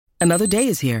Another day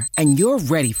is here, and you're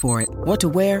ready for it. What to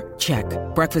wear? Check.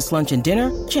 Breakfast, lunch, and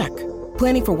dinner? Check.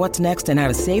 Planning for what's next and how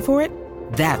to save for it?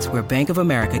 That's where Bank of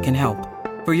America can help.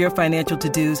 For your financial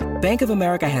to-dos, Bank of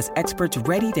America has experts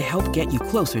ready to help get you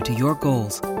closer to your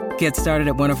goals. Get started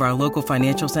at one of our local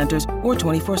financial centers or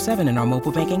 24/7 in our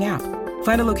mobile banking app.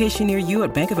 Find a location near you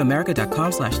at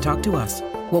bankofamerica.com/talktous.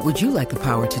 What would you like the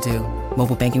power to do?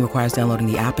 Mobile banking requires downloading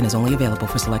the app and is only available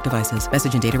for select devices.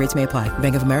 Message and data rates may apply.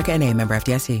 Bank of America N.A., member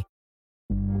FDIC.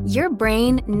 Your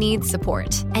brain needs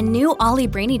support, and new Ollie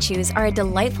Brainy Chews are a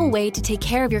delightful way to take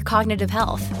care of your cognitive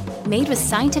health. Made with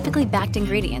scientifically backed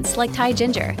ingredients like Thai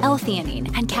ginger,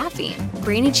 L-theanine, and caffeine,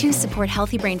 Brainy Chews support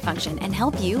healthy brain function and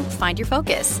help you find your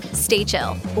focus, stay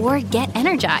chill, or get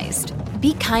energized.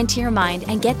 Be kind to your mind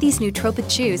and get these nootropic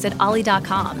chews at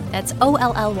ollie.com. That's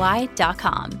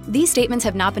OLLY.com. These statements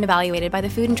have not been evaluated by the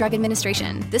Food and Drug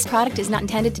Administration. This product is not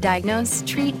intended to diagnose,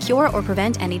 treat, cure, or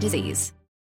prevent any disease.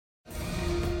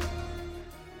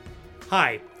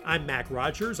 Hi, I'm Mac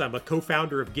Rogers. I'm a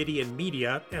co-founder of Gideon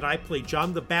Media, and I play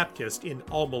John the Baptist in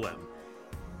Almalem.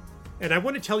 And I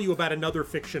want to tell you about another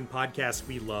fiction podcast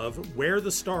we love, Where the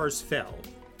Stars Fell.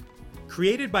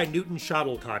 Created by Newton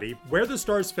Shadalkati, Where the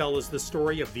Stars Fell is the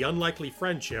story of the unlikely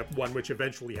friendship, one which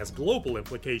eventually has global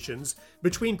implications,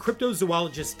 between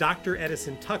cryptozoologist Dr.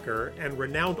 Edison Tucker and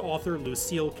renowned author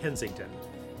Lucille Kensington.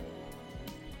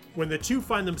 When the two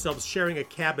find themselves sharing a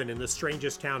cabin in the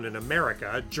strangest town in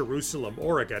America, Jerusalem,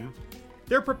 Oregon,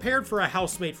 they're prepared for a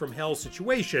housemate from hell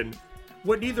situation.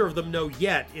 What neither of them know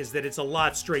yet is that it's a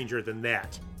lot stranger than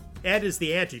that. Ed is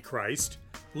the Antichrist,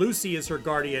 Lucy is her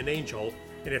guardian angel,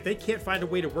 and if they can't find a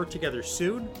way to work together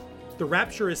soon, the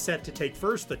rapture is set to take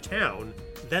first the town,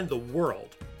 then the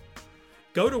world.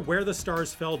 Go to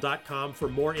wherethestarsfell.com for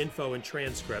more info and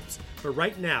transcripts, but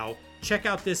right now, check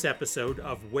out this episode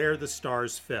of Where the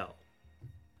Stars Fell.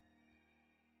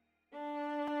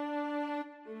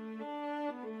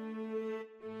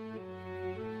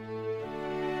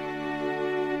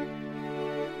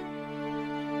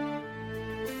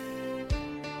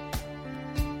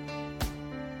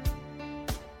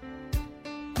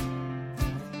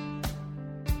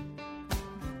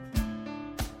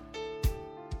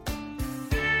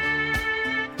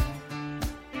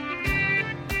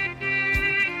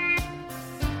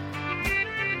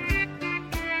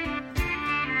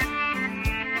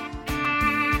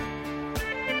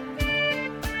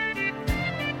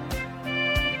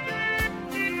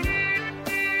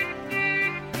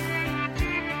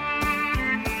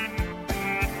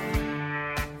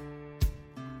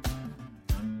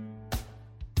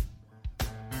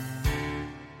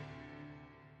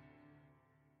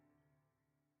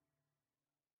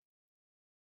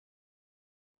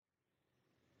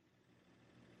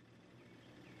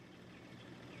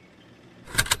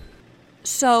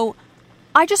 So,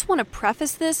 I just want to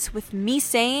preface this with me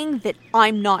saying that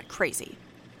I'm not crazy.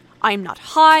 I'm not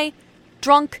high,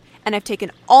 drunk, and I've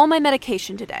taken all my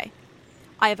medication today.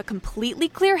 I have a completely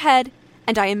clear head,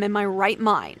 and I am in my right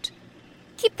mind.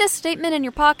 Keep this statement in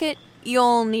your pocket,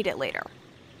 you'll need it later.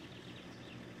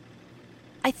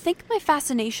 I think my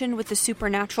fascination with the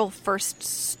supernatural first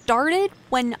started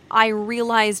when I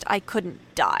realized I couldn't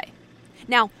die.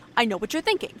 Now, I know what you're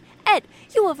thinking. Ed,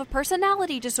 you have a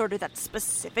personality disorder that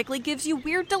specifically gives you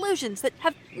weird delusions that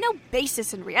have no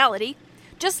basis in reality.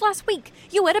 Just last week,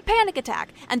 you had a panic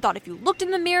attack and thought if you looked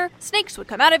in the mirror, snakes would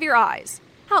come out of your eyes.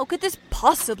 How could this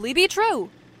possibly be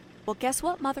true? Well, guess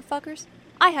what, motherfuckers?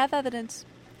 I have evidence.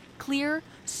 Clear,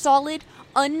 solid,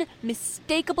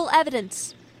 unmistakable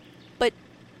evidence. But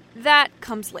that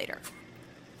comes later.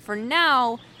 For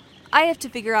now, I have to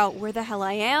figure out where the hell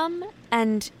I am,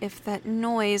 and if that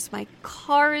noise my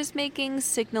car is making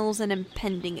signals an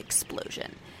impending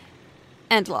explosion.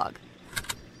 End log.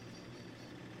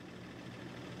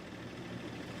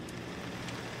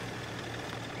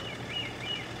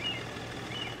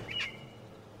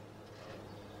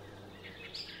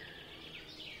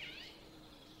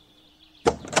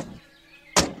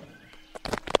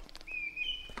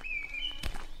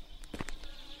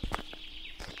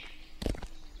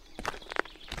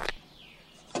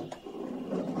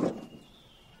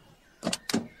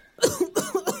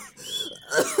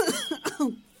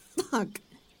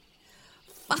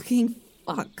 Fucking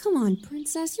fuck. Come on,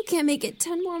 princess. You can't make it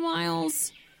 10 more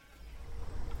miles.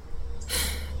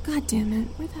 God damn it.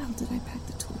 Where the hell did I pack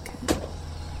the toolkit?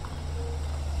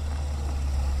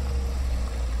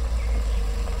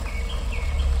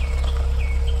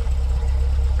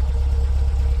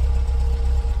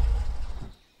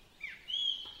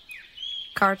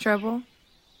 Car trouble?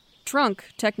 Drunk,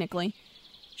 technically.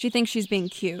 She thinks she's being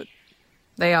cute.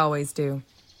 They always do.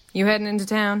 You heading into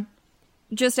town?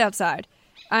 just outside.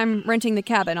 I'm renting the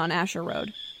cabin on Asher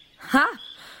Road. Ha!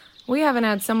 We haven't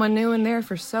had someone new in there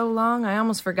for so long, I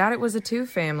almost forgot it was a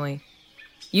two-family.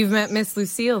 You've met Miss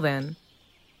Lucille, then?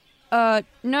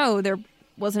 No, there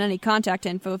wasn't any contact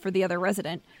info for the other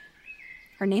resident.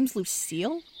 Her name's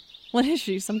Lucille? What is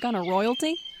she, some kind of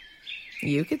royalty?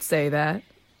 You could say that.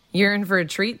 You're in for a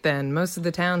treat, then. Most of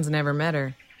the town's never met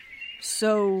her.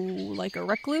 So, like a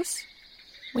recluse?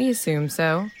 We assume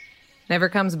so. Never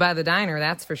comes by the diner,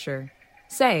 that's for sure.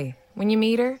 Say, when you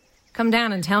meet her, come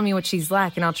down and tell me what she's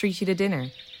like, and I'll treat you to dinner.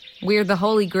 We're the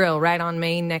Holy Grill right on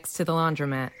Main next to the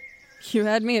laundromat. You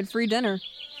had me at free dinner.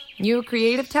 You a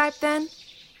creative type, then?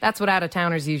 That's what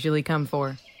out-of-towners usually come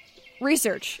for.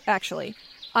 Research, actually.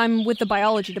 I'm with the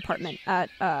biology department at,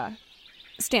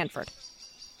 Stanford.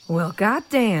 Well,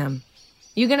 goddamn.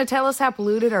 You gonna tell us how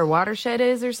polluted our watershed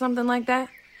is or something like that?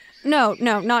 No,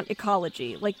 not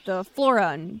ecology, like the flora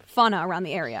and fauna around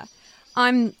the area.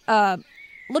 I'm,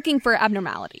 looking for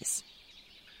abnormalities.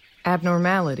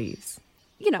 Abnormalities?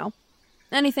 You know,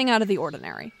 anything out of the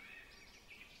ordinary.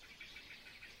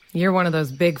 You're one of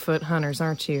those Bigfoot hunters,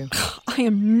 aren't you? I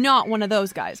am not one of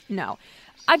those guys, no.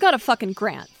 I got a fucking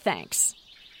grant, thanks.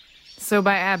 So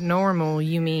by abnormal,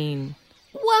 you mean...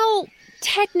 Well,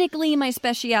 technically my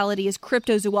speciality is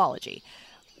cryptozoology.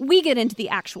 We get into the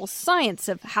actual science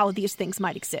of how these things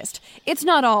might exist. It's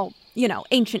not all,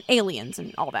 ancient aliens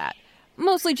and all that.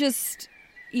 Mostly just,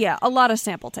 a lot of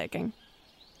sample taking.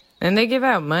 And they give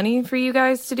out money for you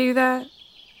guys to do that?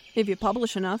 If you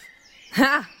publish enough.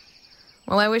 Ha!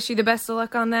 Well, I wish you the best of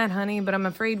luck on that, honey, but I'm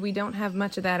afraid we don't have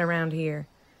much of that around here.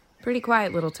 Pretty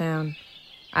quiet little town.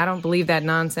 I don't believe that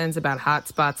nonsense about hot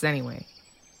spots anyway.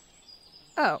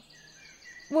 Oh.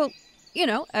 Well,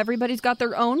 everybody's got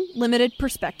their own limited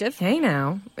perspective. Hey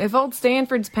now, if old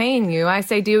Stanford's paying you, I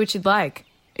say do what you'd like.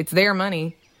 It's their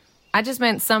money. I just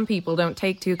meant some people don't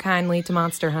take too kindly to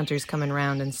monster hunters coming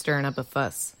around and stirring up a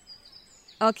fuss.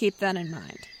 I'll keep that in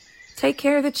mind. Take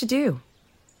care that you do.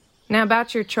 Now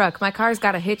about your truck, my car's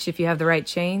got a hitch if you have the right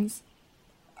chains.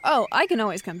 Oh, I can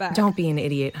always come back. Don't be an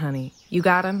idiot, honey. You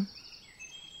got 'em?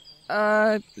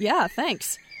 Yeah,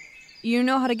 thanks. You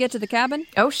know how to get to the cabin?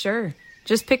 Oh, sure.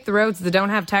 Just pick the roads that don't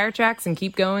have tire tracks and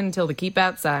keep going until the keep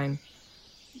out sign.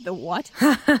 The what?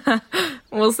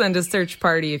 We'll send a search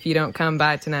party if you don't come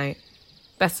by tonight.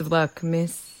 Best of luck,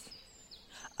 miss.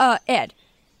 Ed.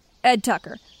 Ed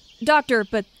Tucker. Doctor,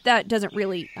 but that doesn't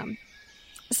really,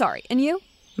 sorry. And you?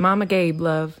 Mama Gabe,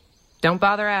 love. Don't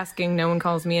bother asking, no one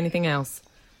calls me anything else.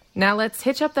 Now let's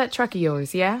hitch up that truck of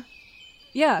yours, yeah?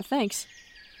 Yeah, thanks.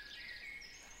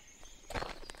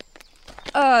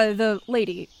 The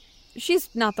lady. She's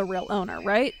not the real owner,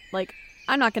 right? Like,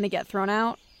 I'm not gonna get thrown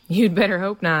out. You'd better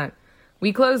hope not.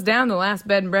 We closed down the last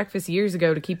bed and breakfast years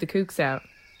ago to keep the kooks out.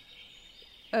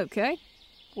 Okay.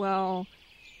 Well,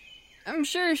 I'm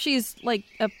sure she's, like,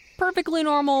 a perfectly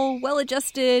normal,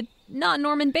 well-adjusted, not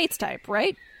Norman Bates type,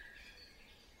 right?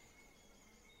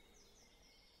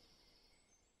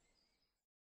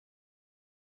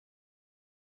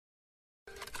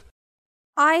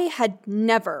 I had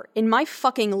never in my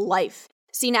fucking life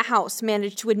seen a house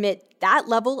manage to admit that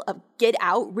level of get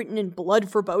out written in blood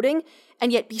foreboding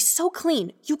and yet be so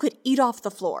clean you could eat off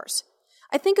the floors.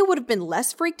 I think I would have been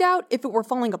less freaked out if it were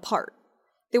falling apart.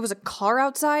 There was a car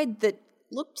outside that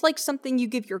looked like something you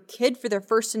give your kid for their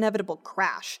first inevitable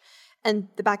crash, and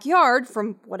the backyard,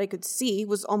 from what I could see,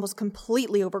 was almost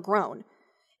completely overgrown.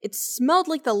 It smelled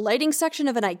like the lighting section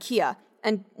of an IKEA,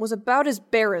 and was about as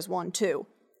bare as one, too.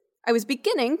 I was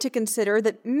beginning to consider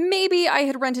that maybe I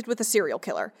had rented with a serial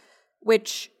killer,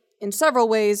 which, in several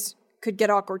ways, could get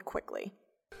awkward quickly.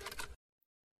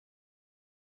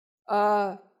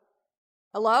 Hello?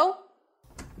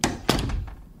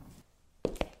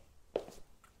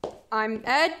 I'm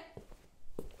Ed?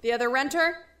 The other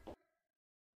renter?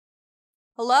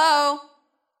 Hello?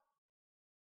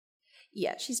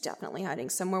 Yeah, she's definitely hiding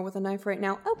somewhere with a knife right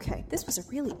now. Okay, this was a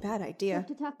really bad idea.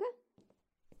 Dr. Tucker?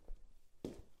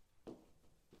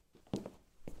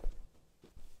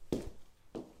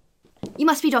 You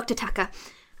must be Dr. Tucker.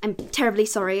 I'm terribly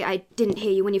sorry I didn't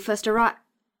hear you when you first arrived.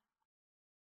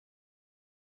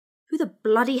 Who the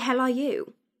bloody hell are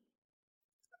you?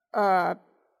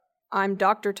 I'm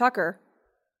Dr. Tucker.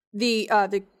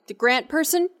 The grant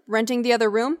person renting the other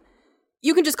room?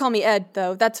 You can just call me Ed,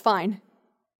 though. That's fine.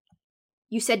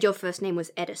 You said your first name was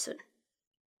Edison.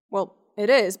 Well, it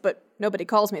is, but nobody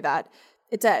calls me that.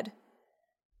 It's Ed.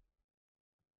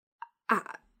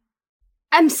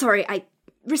 I'm sorry, I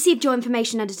received your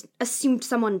information and assumed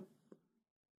someone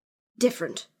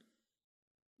different.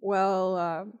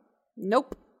 Well,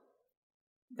 nope.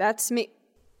 That's me.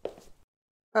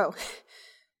 Oh.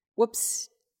 Whoops.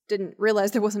 Didn't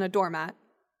realize there wasn't a doormat.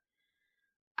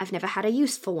 I've never had a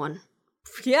use for one.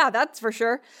 Yeah, that's for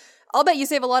sure. I'll bet you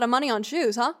save a lot of money on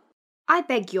shoes, huh? I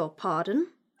beg your pardon?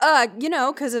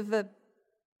 'Cause of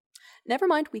Never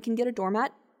mind, we can get a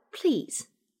doormat. Please,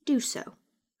 do so.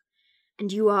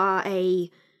 And you are a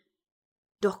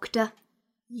doctor?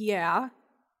 Yeah.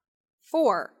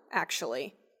 4,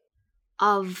 actually.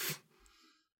 Of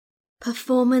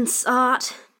performance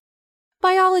art?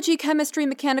 Biology, chemistry,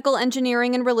 mechanical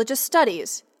engineering, and religious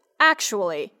studies.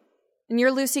 Actually. And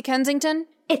you're Lucy Kensington?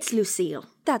 It's Lucille.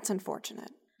 That's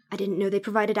unfortunate. I didn't know they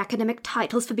provided academic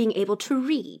titles for being able to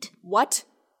read. What?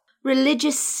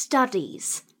 Religious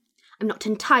studies. I'm not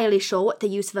entirely sure what the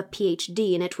use of a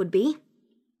PhD in it would be.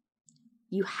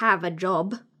 You have a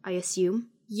job, I assume.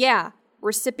 Yeah,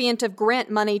 recipient of grant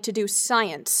money to do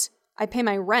science. I pay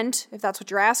my rent, if that's what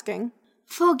you're asking.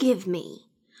 Forgive me.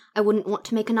 I wouldn't want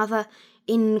to make another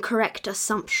incorrect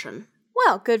assumption.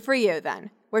 Well, good for you,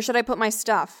 then. Where should I put my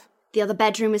stuff? The other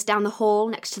bedroom is down the hall,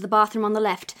 next to the bathroom on the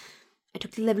left. I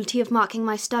took the liberty of marking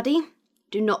my study.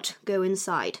 Do not go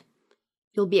inside.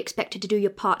 You'll be expected to do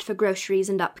your part for groceries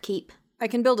and upkeep. I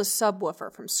can build a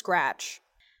subwoofer from scratch.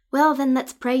 Well, then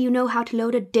let's pray you know how to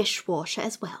load a dishwasher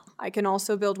as well. I can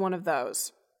also build one of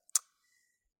those.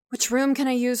 Which room can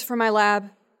I use for my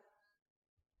lab?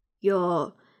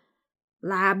 Your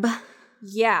lab?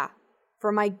 Yeah,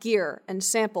 for my gear and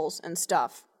samples and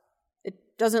stuff. It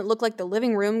doesn't look like the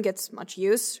living room gets much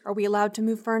use. Are we allowed to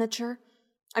move furniture?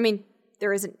 I mean,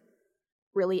 there isn't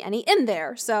really any in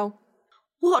there, so...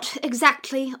 What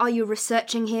exactly are you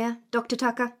researching here, Dr.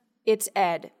 Tucker? It's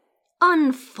Ed.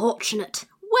 Unfortunate.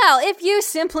 Well, if you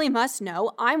simply must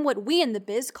know, I'm what we in the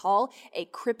biz call a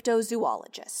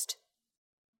cryptozoologist.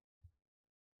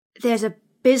 There's a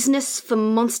business for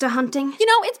monster hunting? You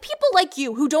know, it's people like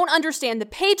you who don't understand the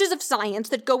pages of science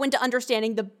that go into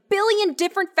understanding the billion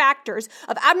different factors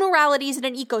of abnormalities in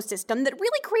an ecosystem that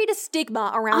really create a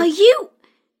stigma around...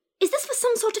 Is this for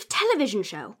some sort of television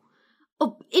show?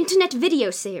 Or internet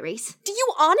video series? Do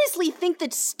you honestly think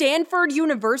that Stanford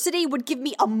University would give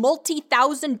me a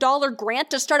multi-$1,000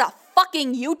 grant to start a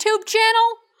fucking YouTube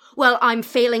channel? Well, I'm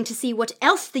failing to see what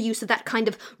else the use of that kind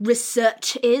of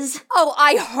research is. Oh,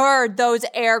 I heard those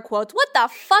air quotes. What the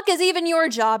fuck is even your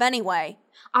job anyway?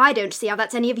 I don't see how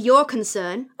that's any of your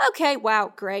concern. Okay,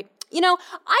 wow, great. You know,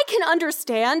 I can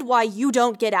understand why you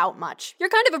don't get out much. You're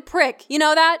kind of a prick, you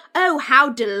know that? Oh, how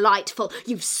delightful.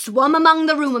 You've swum among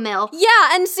the rumor mill. Yeah,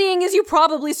 and seeing as you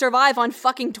probably survive on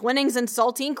fucking Twinnings and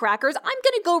saltine crackers, I'm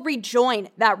gonna go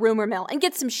rejoin that rumor mill and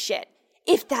get some shit.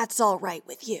 If that's all right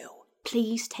with you.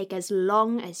 Please take as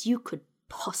long as you could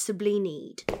possibly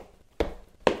need.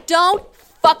 Don't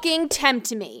fucking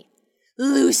tempt me,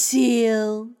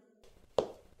 Lucille.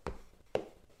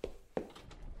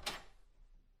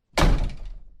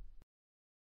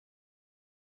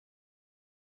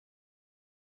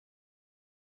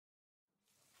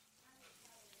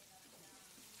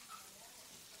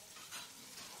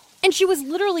 And she was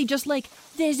literally just like,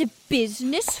 there's a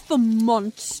business for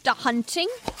monster hunting?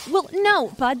 Well, no,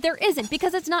 bud, there isn't,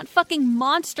 because it's not fucking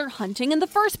monster hunting in the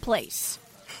first place.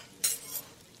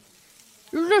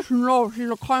 You just know she's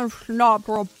a kind of snob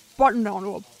for a button down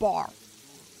to a bar.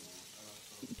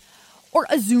 Or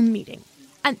a Zoom meeting.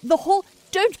 And the whole,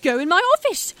 don't go in my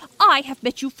office. I have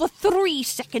met you for 3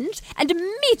 seconds and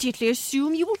immediately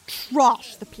assume you will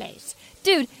trash the place.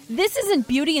 Dude, this isn't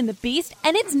Beauty and the Beast,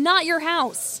 and it's not your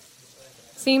house.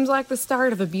 Seems like the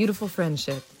start of a beautiful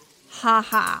friendship. Ha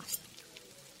ha.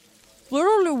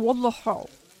 Literally, what the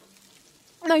hell?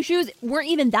 My shoes weren't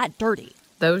even that dirty.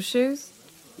 Those shoes?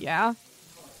 Yeah?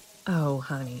 Oh,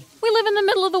 honey. We live in the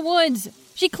middle of the woods.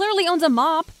 She clearly owns a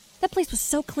mop. That place was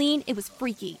so clean, it was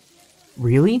freaky.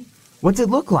 Really? What's it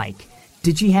look like?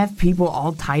 Did she have people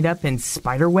all tied up in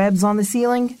spider webs on the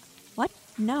ceiling? What?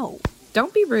 No.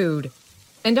 Don't be rude.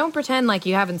 And don't pretend like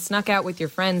you haven't snuck out with your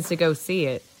friends to go see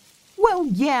it. Well,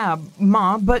 yeah,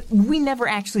 Ma, but we never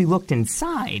actually looked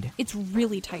inside. It's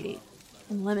really tidy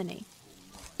and lemony.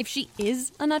 If she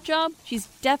is a nut job, she's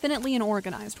definitely an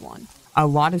organized one. A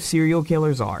lot of serial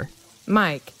killers are.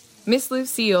 Mike, Miss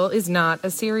Lucille is not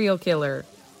a serial killer.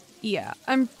 Yeah,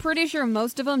 I'm pretty sure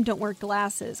most of them don't wear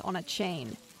glasses on a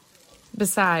chain.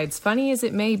 Besides, funny as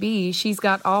it may be, she's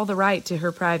got all the right to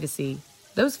her privacy.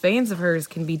 Those fans of hers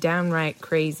can be downright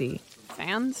crazy.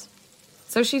 Fans?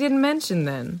 So she didn't mention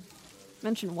then.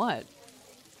 Mention what?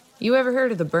 You ever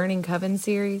heard of the Burning Coven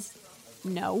series?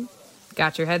 No.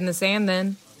 Got your head in the sand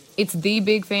then. It's the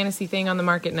big fantasy thing on the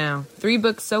market now. 3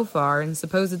 books so far, and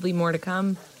supposedly more to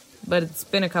come, but it's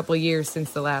been a couple years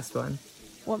since the last one.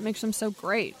 What makes them so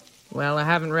great? Well, I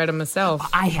haven't read them myself.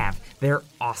 I have. They're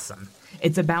awesome.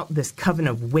 It's about this coven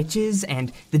of witches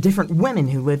and the different women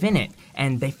who live in it,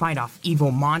 and they fight off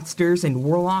evil monsters and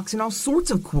warlocks and all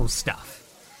sorts of cool stuff.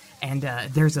 And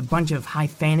there's a bunch of high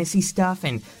fantasy stuff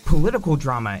and political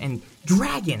drama and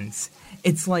dragons.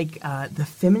 It's like the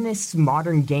feminist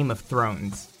modern Game of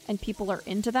Thrones. And people are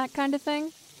into that kind of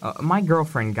thing? My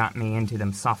girlfriend got me into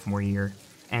them sophomore year,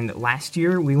 and last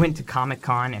year we went to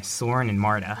Comic-Con as Soren and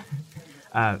Marta.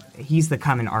 He's the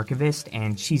common archivist,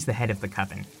 and she's the head of the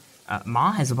coven.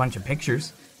 Ma has a bunch of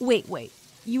pictures. Wait.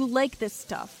 You like this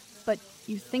stuff, but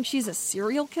you think she's a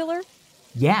serial killer?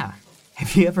 Yeah.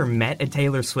 Have you ever met a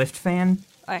Taylor Swift fan?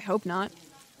 I hope not.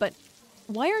 But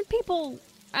why aren't people,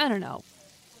 I don't know,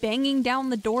 banging down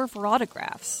the door for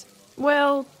autographs?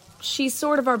 Well, she's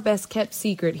sort of our best-kept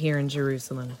secret here in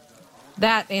Jerusalem.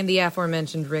 That and the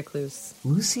aforementioned recluse.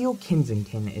 Lucille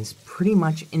Kensington is pretty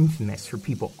much infamous for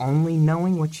people only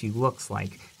knowing what she looks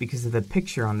like because of the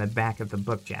picture on the back of the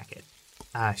book jacket.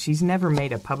 She's never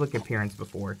made a public appearance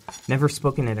before, never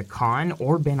spoken at a con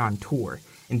or been on tour,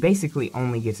 and basically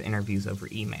only gives interviews over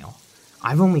email.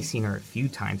 I've only seen her a few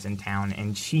times in town,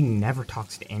 and she never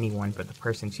talks to anyone but the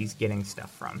person she's getting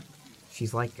stuff from.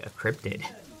 She's like a cryptid.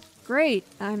 Great,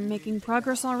 I'm making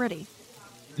progress already.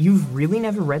 You've really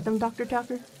never read them, Dr.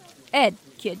 Tucker? Ed,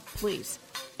 kid, please.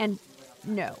 And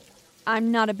no,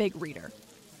 I'm not a big reader.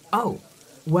 Oh,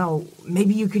 well,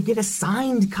 maybe you could get a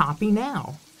signed copy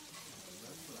now.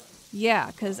 Yeah,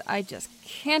 because I just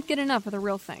can't get enough of the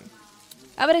real thing.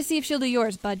 How about I see if she'll do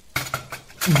yours, bud?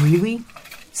 Really?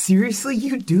 Seriously,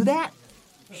 you'd do that?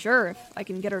 Sure, if I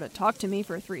can get her to talk to me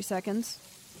for 3 seconds.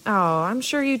 Oh, I'm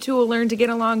sure you two will learn to get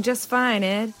along just fine,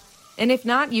 Ed. And if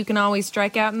not, you can always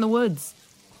strike out in the woods.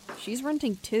 She's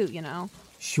renting too, you know.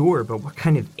 Sure, but what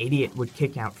kind of idiot would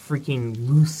kick out freaking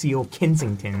Lucille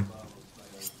Kensington?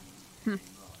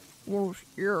 What's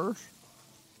yours?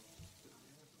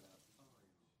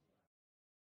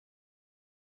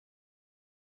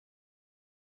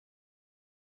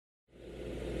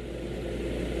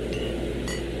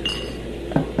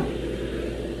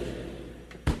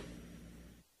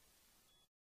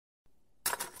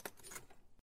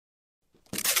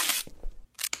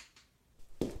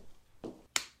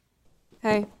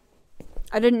 Hey,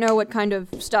 I didn't know what kind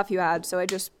of stuff you had, so I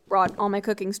just brought all my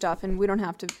cooking stuff, and we don't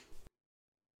have to...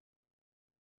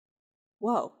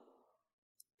 Whoa.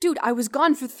 Dude, I was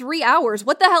gone for 3 hours.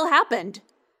 What the hell happened?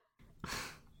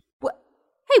 What?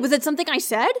 Hey, was it something I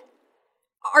said?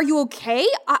 Are you okay?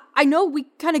 I know we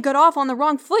kind of got off on the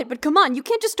wrong foot, but come on, you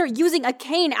can't just start using a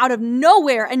cane out of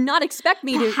nowhere and not expect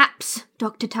me to... Perhaps,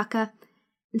 Dr. Tucker,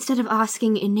 instead of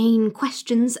asking inane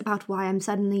questions about why I'm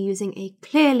suddenly using a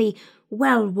clearly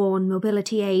well-worn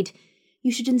mobility aid,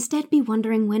 you should instead be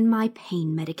wondering when my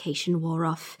pain medication wore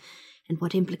off, and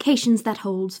what implications that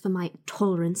holds for my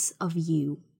tolerance of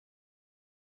you.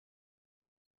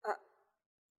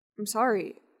 I'm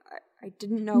sorry. I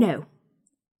didn't know... No,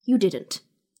 you didn't.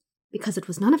 Because it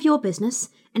was none of your business,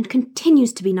 and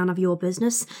continues to be none of your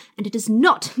business, and it is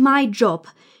not my job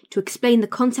to explain the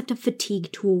concept of fatigue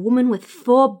to a woman with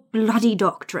 4 bloody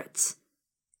doctorates.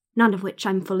 None of which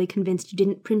I'm fully convinced you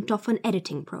didn't print off an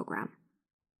editing program.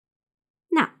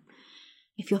 Now,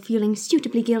 if you're feeling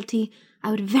suitably guilty,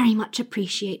 I would very much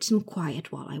appreciate some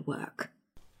quiet while I work.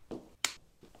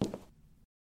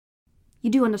 You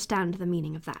do understand the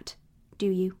meaning of that, do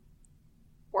you?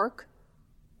 Work?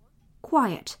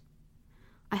 Quiet.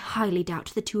 I highly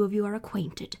doubt the two of you are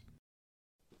acquainted.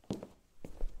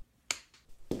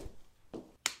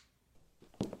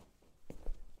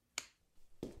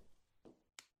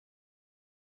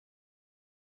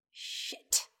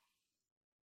 Shit.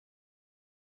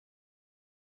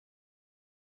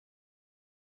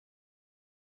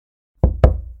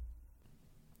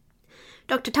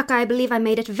 Dr. Tucker, I believe I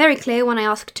made it very clear when I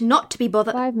asked not to be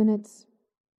bothered. 5 minutes.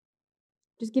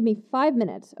 Just give me 5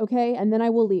 minutes, okay? And then I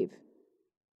will leave.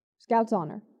 Scout's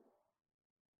honor.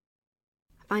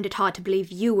 I find it hard to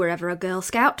believe you were ever a Girl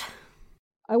Scout.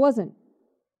 I wasn't.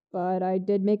 But I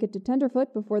did make it to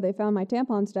Tenderfoot before they found my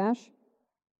tampon stash.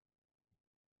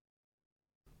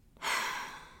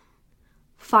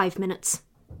 5 minutes.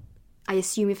 I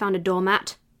assume you found a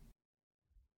doormat.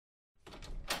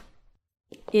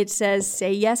 It says,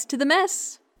 say yes to the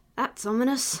mess. That's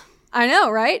ominous. I know,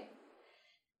 right?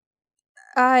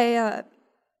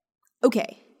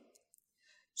 Okay.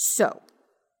 So,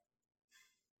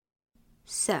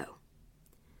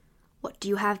 what do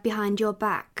you have behind your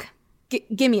back?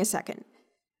 Give me a second.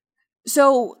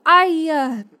 So,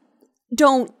 I,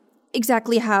 don't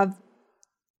exactly have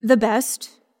the best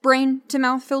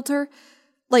brain-to-mouth filter.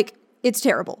 Like, it's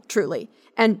terrible, truly.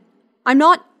 And I'm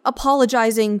not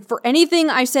apologizing for anything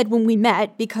I said when we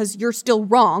met, because you're still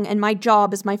wrong and my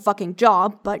job is my fucking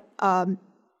job, but,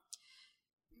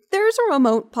 there's a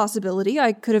remote possibility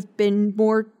I could have been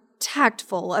more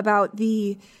tactful about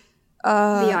the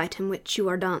item which you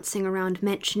are dancing around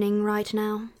mentioning right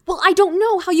now. Well, I don't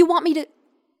know how you want me to...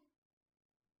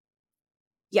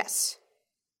 Yes.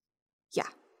 Yeah.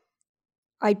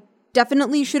 I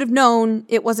definitely should have known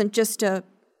it wasn't just a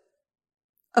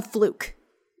fluke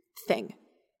thing.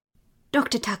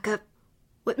 Dr. Tucker,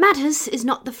 what matters is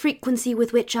not the frequency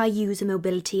with which I use a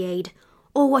mobility aid,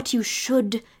 or what you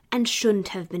should and shouldn't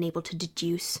have been able to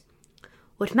deduce.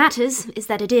 What matters is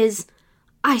that it is,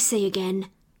 I say again,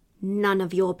 none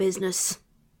of your business.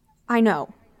 I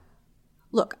know.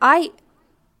 Look,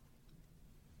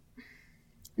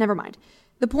 Never mind.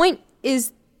 The point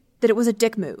is that it was a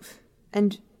dick move,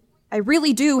 and I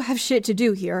really do have shit to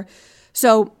do here,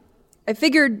 so I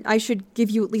figured I should give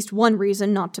you at least one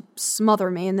reason not to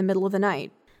smother me in the middle of the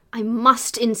night. I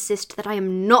must insist that I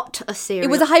am not a serial...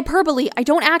 It was a hyperbole. I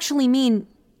don't actually mean...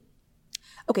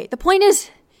 Okay, the point is...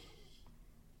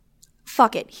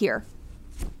 Fuck it, here.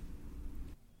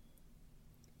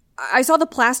 I saw the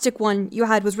plastic one you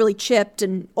had was really chipped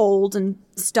and old and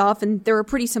stuff, and they were a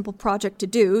pretty simple project to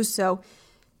do, so,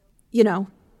 you know,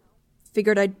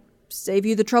 figured I'd save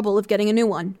you the trouble of getting a new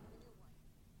one.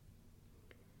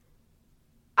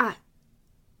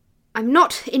 I'm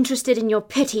not interested in your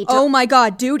pity. Oh my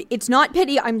god, dude, it's not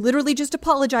pity. I'm literally just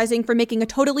apologizing for making a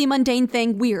totally mundane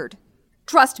thing weird.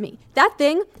 Trust me, that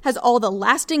thing has all the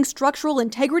lasting structural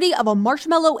integrity of a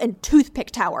marshmallow and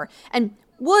toothpick tower, and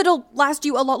wood'll last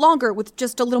you a lot longer with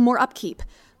just a little more upkeep.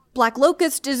 Black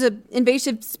locust is an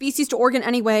invasive species to Oregon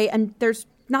anyway, and there's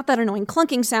not that annoying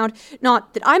clunking sound.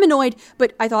 Not that I'm annoyed,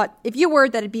 but I thought if you were,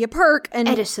 that'd be a perk, and...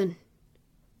 Edison.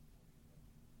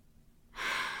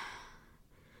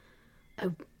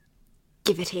 Oh,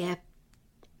 give it here.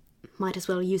 Might as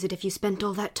well use it if you spent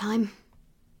all that time.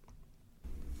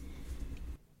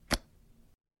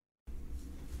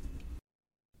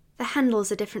 The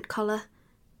handle's a different colour.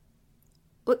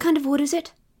 What kind of wood is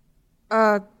it?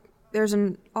 There's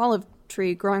an olive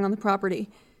tree growing on the property.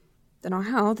 Don't know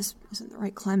how, this isn't the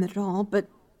right climate at all, but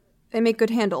they make good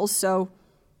handles, so...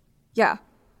 Yeah.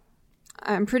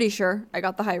 I'm pretty sure I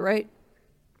got the height right.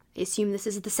 I assume this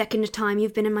is the second time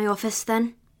you've been in my office,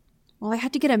 then? Well, I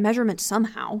had to get a measurement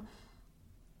somehow.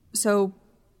 So...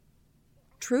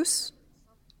 Truce?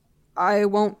 I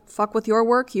won't fuck with your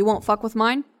work, you won't fuck with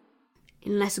mine?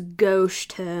 In less gauche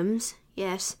terms,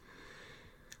 yes.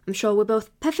 I'm sure we're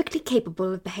both perfectly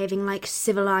capable of behaving like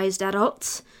civilized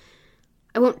adults.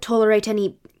 I won't tolerate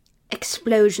any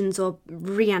explosions or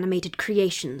reanimated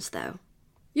creations, though.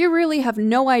 You really have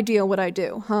no idea what I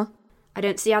do, huh? I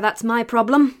don't see how that's my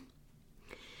problem.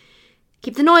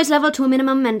 Keep the noise level to a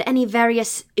minimum and any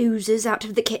various oozes out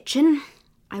of the kitchen.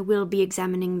 I will be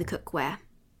examining the cookware.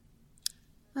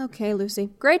 Okay, Lucy.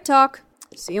 Great talk.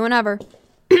 See you whenever.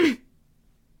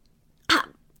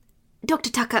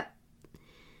 Dr. Tucker.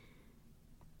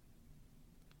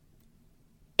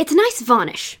 It's a nice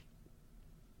varnish.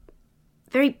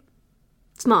 Very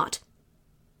smart.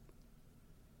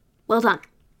 Well done.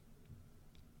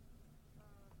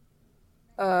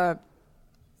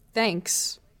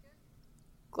 Thanks.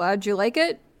 Glad you like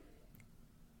it?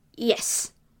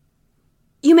 Yes.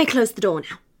 You may close the door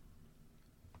now.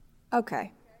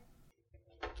 Okay.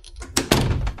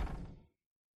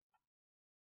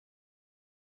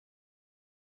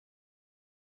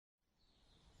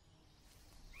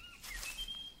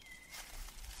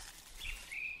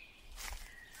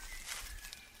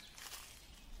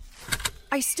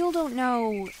 I still don't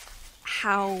know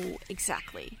how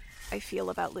exactly I feel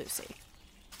about Lucy.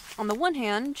 On the one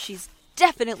hand, she's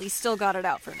definitely still got it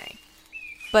out for me.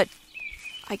 But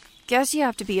I guess you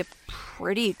have to be a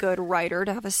pretty good writer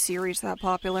to have a series that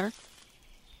popular.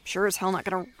 Sure as hell not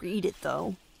gonna read it,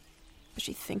 though. But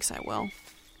she thinks I will.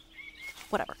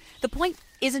 Whatever. The point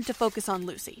isn't to focus on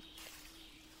Lucy.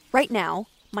 Right now,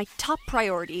 my top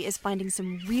priority is finding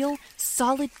some real,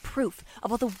 solid proof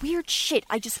of all the weird shit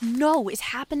I just know is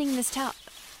happening in this town.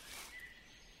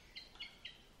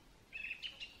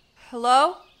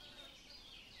 Hello?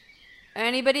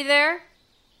 Anybody there?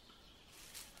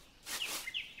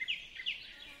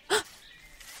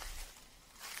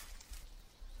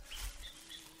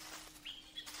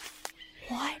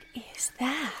 What is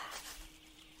that?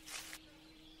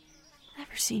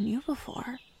 Never seen you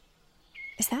before.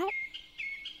 Is that...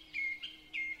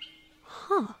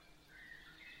 Huh.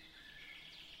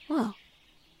 Well,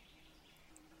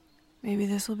 maybe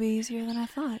this will be easier than I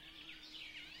thought.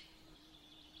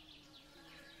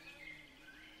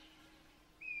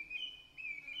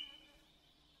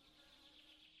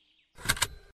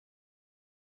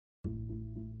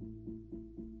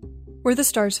 Where the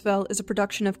Stars Fell is a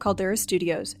production of Caldera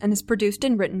Studios and is produced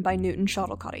and written by Newton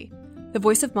Schottelkotte. The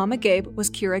voice of Mama Gabe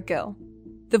was Kira Gill.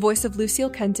 The voice of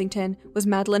Lucille Kensington was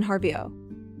Madeline Harvey-O.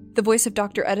 The voice of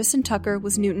Dr. Edison Tucker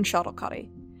was Newton Schottelkotte.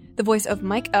 The voice of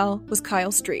Mike L. was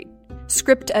Kyle Street.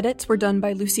 Script edits were done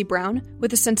by Lucy Brown,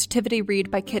 with a sensitivity read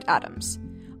by Kit Adams.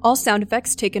 All sound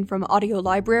effects taken from Audio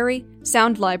Library,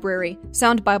 Sound Library,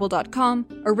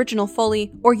 SoundBible.com, Original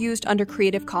Foley, or used under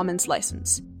Creative Commons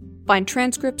license. Find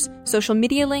transcripts, social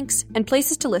media links, and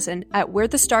places to listen at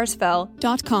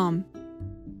wherethestarsfell.com.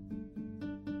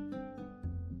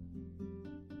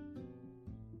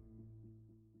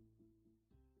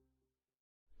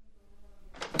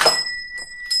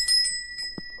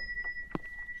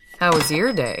 How was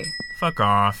your day? Fuck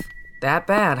off. That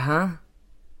bad, huh?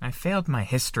 I failed my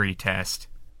history test.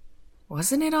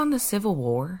 Wasn't it on the Civil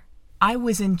War? I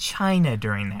was in China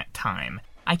during that time.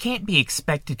 I can't be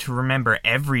expected to remember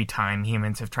every time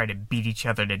humans have tried to beat each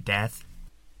other to death.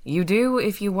 You do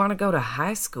if you want to go to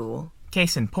high school.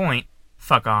 Case in point,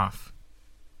 fuck off.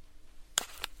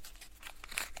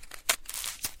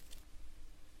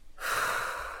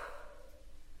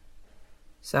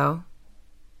 So,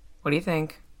 what do you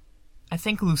think? I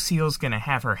think Lucille's gonna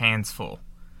have her hands full.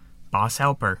 Boss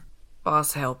help her.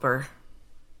 Boss help her.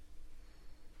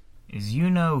 Is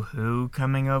you-know-who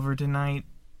coming over tonight?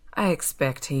 I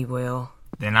expect he will.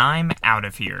 Then I'm out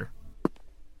of here.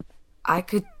 I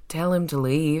could tell him to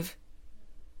leave.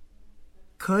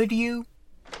 Could you?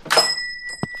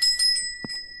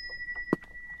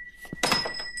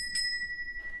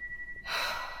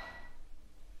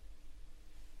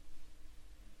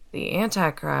 The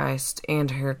Antichrist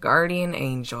and her guardian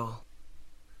angel.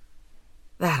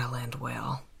 That'll end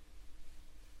well.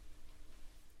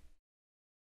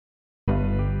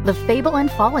 The Fable and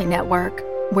Folly Network,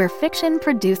 where fiction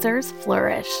producers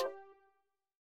flourish.